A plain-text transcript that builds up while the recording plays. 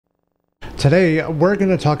Today, we're going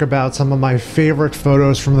to talk about some of my favorite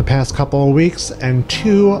photos from the past couple of weeks and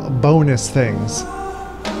 2 bonus things.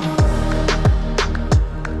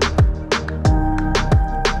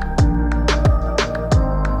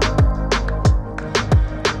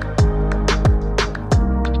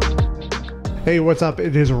 Hey, what's up?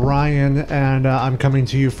 It is Ryan, and I'm coming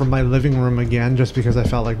to you from my living room again just because I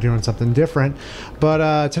felt like doing something different.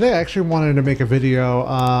 But today I actually wanted to make a video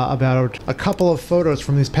about a couple of photos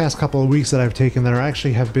from these past couple of weeks that I've taken that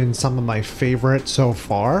actually have been some of my favorite so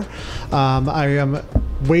far. I am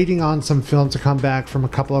waiting on some film to come back from a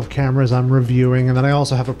couple of cameras I'm reviewing, and then I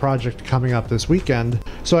also have a project coming up this weekend.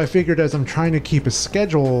 So I figured as I'm trying to keep a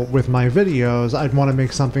schedule with my videos, I'd want to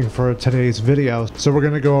make something for today's video. So we're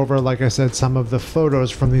going to go over, like I said, some of the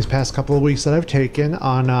photos from these past couple of weeks that I've taken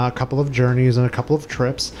on a couple of journeys and a couple of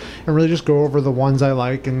trips, and really just go over the ones I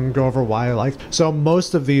like and go over why I like. So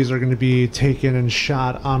most of these are going to be taken and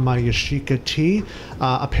shot on my Yashica T.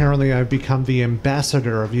 Apparently I've become the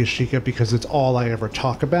ambassador of Yashica because it's all I ever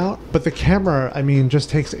talk about. But the camera, I mean, just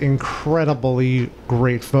takes incredibly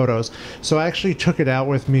great photos. So I actually took it out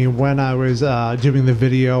with me when I was doing the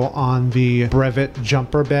video on the Brevet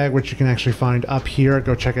jumper bag, which you can actually find up here.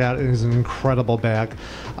 Go check it out. It is an incredible bag.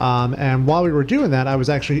 And while we were doing that, I was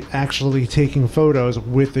actually taking photos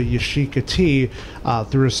with the Yashica T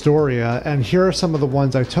through Astoria. And here are some of the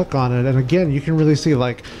ones I took on it. And again, you can really see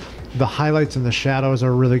like the highlights and the shadows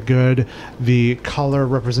are really good. The color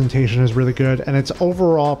representation is really good, and it's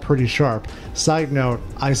overall pretty sharp. Side note,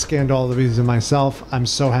 I scanned all of these myself. I'm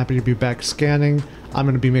so happy to be back scanning. I'm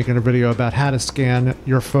going to be making a video about how to scan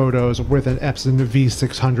your photos with an Epson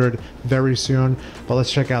V600 very soon. But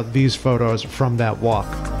let's check out these photos from that walk.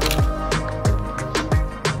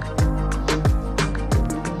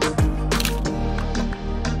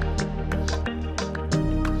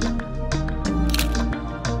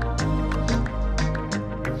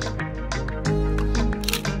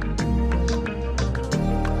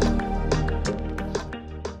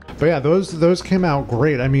 But yeah, those came out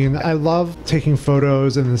great. I mean, I love taking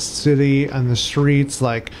photos in the city and the streets,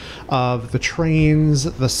 like of the trains,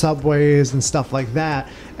 the subways, and stuff like that.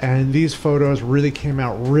 And these photos really came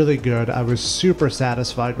out really good. I was super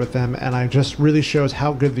satisfied with them, and it just really shows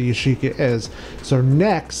how good the Yashica is. So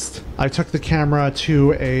next, I took the camera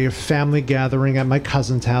to a family gathering at my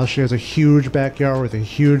cousin's house. She has a huge backyard with a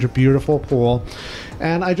huge, beautiful pool.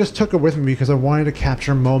 And I just took it with me because I wanted to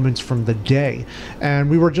capture moments from the day. And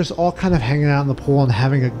we were just all kind of hanging out in the pool and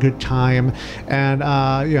having a good time. And,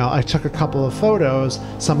 you know, I took a couple of photos,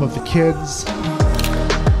 some of the kids,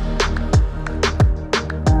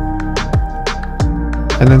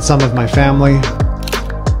 and then some of my family.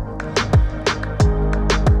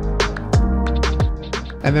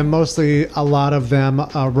 And then mostly a lot of them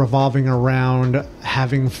revolving around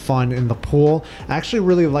having fun in the pool. I actually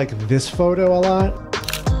really like this photo a lot.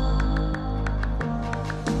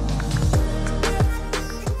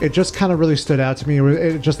 It just kind of really stood out to me.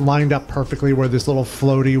 It just lined up perfectly where this little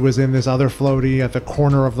floaty was in this other floaty at the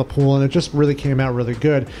corner of the pool, and it just really came out really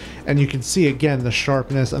good. And you can see again the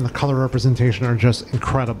sharpness and the color representation are just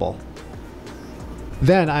incredible.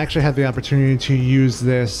 Then I actually had the opportunity to use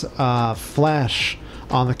this flash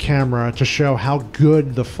on the camera to show how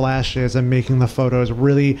good the flash is and making the photos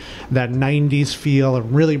really that 90s feel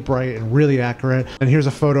and really bright and really accurate. And here's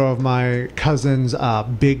a photo of my cousin's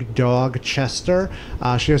big dog, Chester.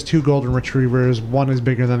 She has 2 golden retrievers. One is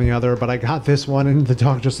bigger than the other, but I got this one and the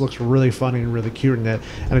dog just looks really funny and really cute in it.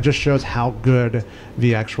 And it just shows how good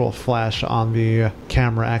the actual flash on the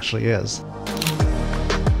camera actually is.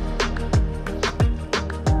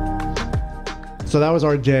 So that was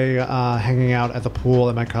our day hanging out at the pool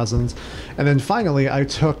at my cousin's. And then finally, I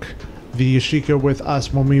took the Yashica with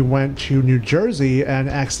us when we went to New Jersey and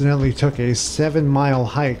accidentally took a 7-mile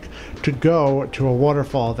hike to go to a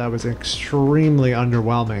waterfall that was extremely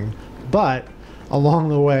underwhelming. But along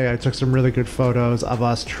the way, I took some really good photos of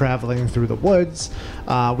us traveling through the woods.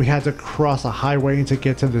 We had to cross a highway to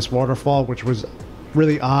get to this waterfall, which was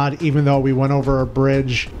really odd. Even though we went over a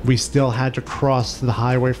bridge, we still had to cross the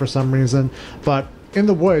highway for some reason. But in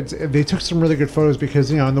the woods, they took some really good photos because,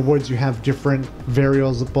 you know, in the woods you have different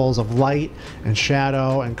variables of light and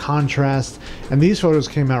shadow and contrast, and these photos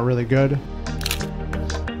came out really good.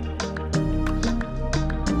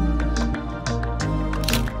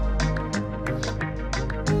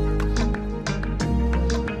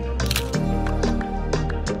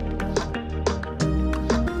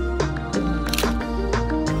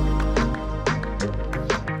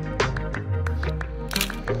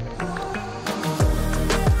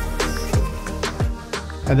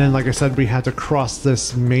 And then, like I said, we had to cross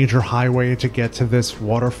this major highway to get to this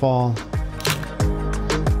waterfall.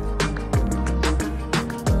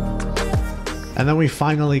 And then we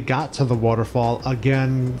finally got to the waterfall.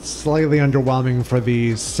 Again, slightly underwhelming for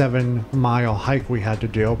the 7-mile hike we had to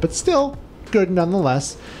do, but still good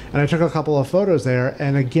nonetheless. And I took a couple of photos there,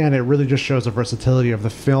 and again, it really just shows the versatility of the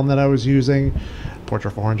film that I was using,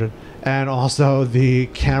 Portrait 400, and also the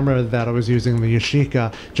camera that I was using, the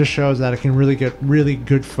Yashica, just shows that it can really get really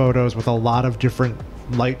good photos with a lot of different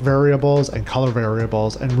light variables and color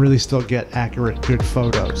variables and really still get accurate, good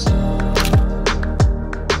photos.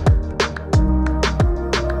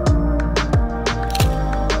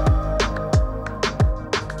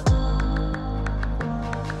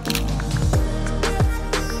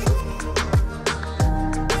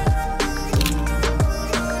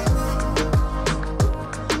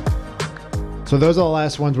 So those are the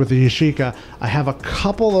last ones with the Yashica. I have a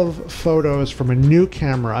couple of photos from a new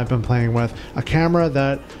camera I've been playing with, a camera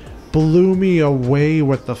that blew me away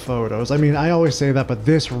with the photos. I mean, I always say that, but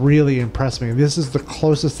this really impressed me. This is the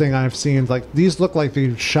closest thing I've seen. Like, these look like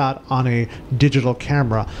they shot on a digital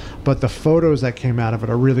camera, but the photos that came out of it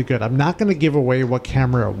are really good. I'm not going to give away what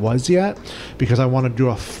camera it was yet because I want to do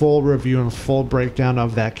a full review and full breakdown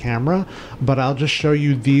of that camera, but I'll just show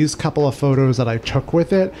you these couple of photos that I took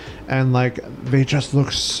with it, and like, they just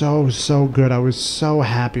look so good. I was so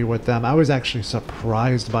happy with them. I was actually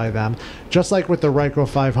surprised by them. Just like with the Ryko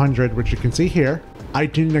 500, which you can see here, I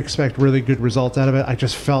didn't expect really good results out of it. I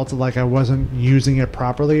just felt like I wasn't using it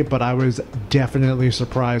properly, but I was definitely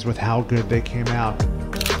surprised with how good they came out.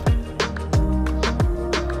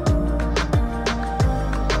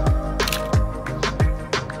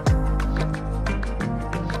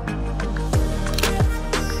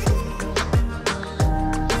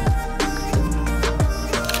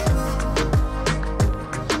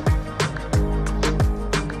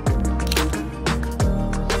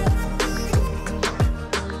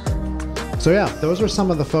 So yeah, those were some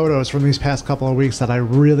of the photos from these past couple of weeks that I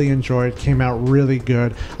really enjoyed, came out really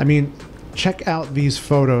good. I mean, check out these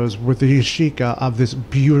photos with the Yashica of this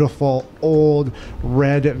beautiful old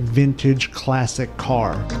red vintage classic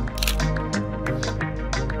car.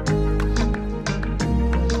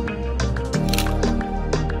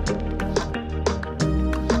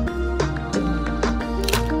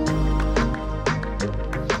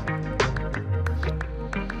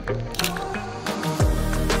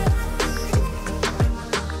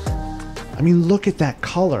 I mean, look at that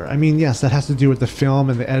color. I mean, yes, that has to do with the film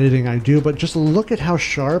and the editing I do, but just look at how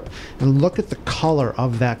sharp and look at the color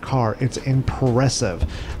of that car. It's impressive.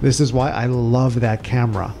 This is why I love that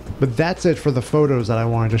camera. But that's it for the photos that I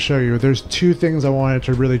wanted to show you. There's two things I wanted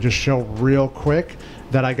to really just show real quick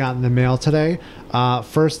that I got in the mail today.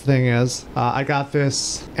 First thing is, I got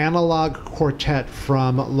this Analogue Quartet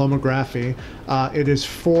from Lomography. It is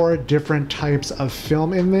 4 different types of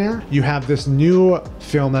film in there. You have this new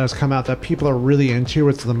film that has come out that people are really into.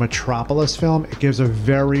 It's the Metropolis film. It gives a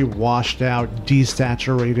very washed out,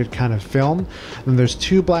 desaturated kind of film. Then there's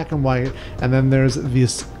 2 black and white, and then there's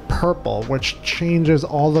this purple, which changes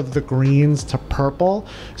all of the greens to purple.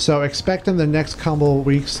 So expect in the next couple of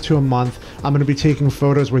weeks to a month, I'm going to be taking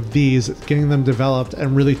photos with these, getting them developed,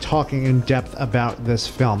 and really talking in depth about this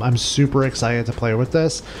film. I'm super excited to play with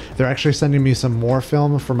this. They're actually sending me some more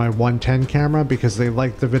film for my 110 camera because they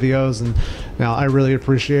like the videos, and now I really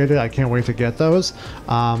appreciate it. I can't wait to get those.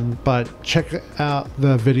 But check out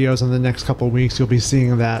the videos in the next couple of weeks. You'll be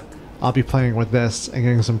seeing that I'll be playing with this and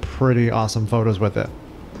getting some pretty awesome photos with it.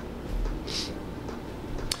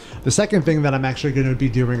 The second thing that I'm actually going to be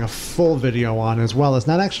doing a full video on as well is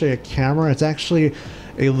not actually a camera, it's actually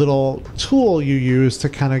a little tool you use to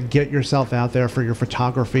kind of get yourself out there for your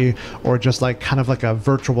photography, or just like kind of like a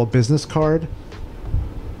virtual business card.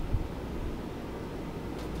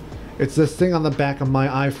 It's this thing on the back of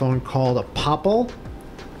my iPhone called a Popl.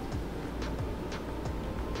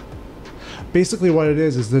 Basically what it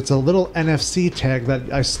is it's a little NFC tag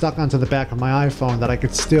that I stuck onto the back of my iPhone that I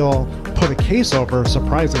could still put a case over,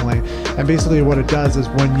 surprisingly. And basically what it does is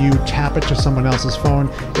when you tap it to someone else's phone,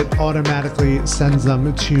 it automatically sends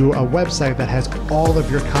them to a website that has all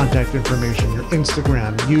of your contact information, your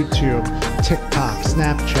Instagram, YouTube, TikTok,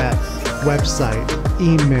 Snapchat, website,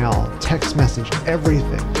 email, text message,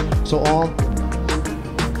 everything. So all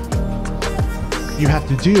you have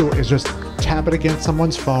to do is just tap it against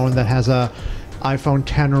someone's phone that has a iPhone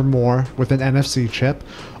 10 or more with an NFC chip,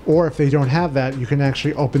 or if they don't have that, you can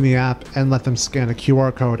actually open the app and let them scan a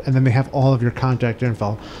QR code, and then they have all of your contact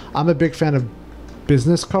info. I'm a big fan of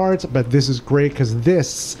business cards, but this is great because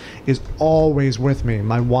this is always with me.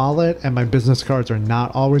 My wallet and my business cards are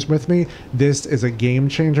not always with me. This is a game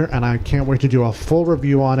changer, and I can't wait to do a full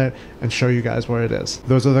review on it and show you guys what it is.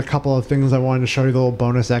 Those are the couple of things I wanted to show you, the little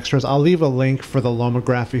bonus extras. I'll leave a link for the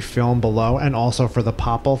Lomography film below and also for the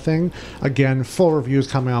Popl thing. Again, full reviews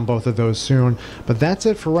coming on both of those soon, but that's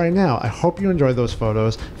it for right now. I hope you enjoyed those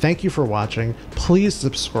photos. Thank you for watching. Please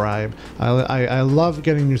subscribe. I love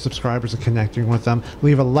getting new subscribers and connecting with them.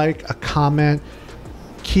 Leave a like, a comment.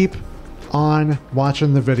 Keep on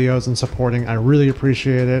watching the videos and supporting. I really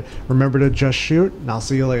appreciate it. Remember to just shoot, and I'll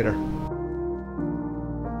see you later.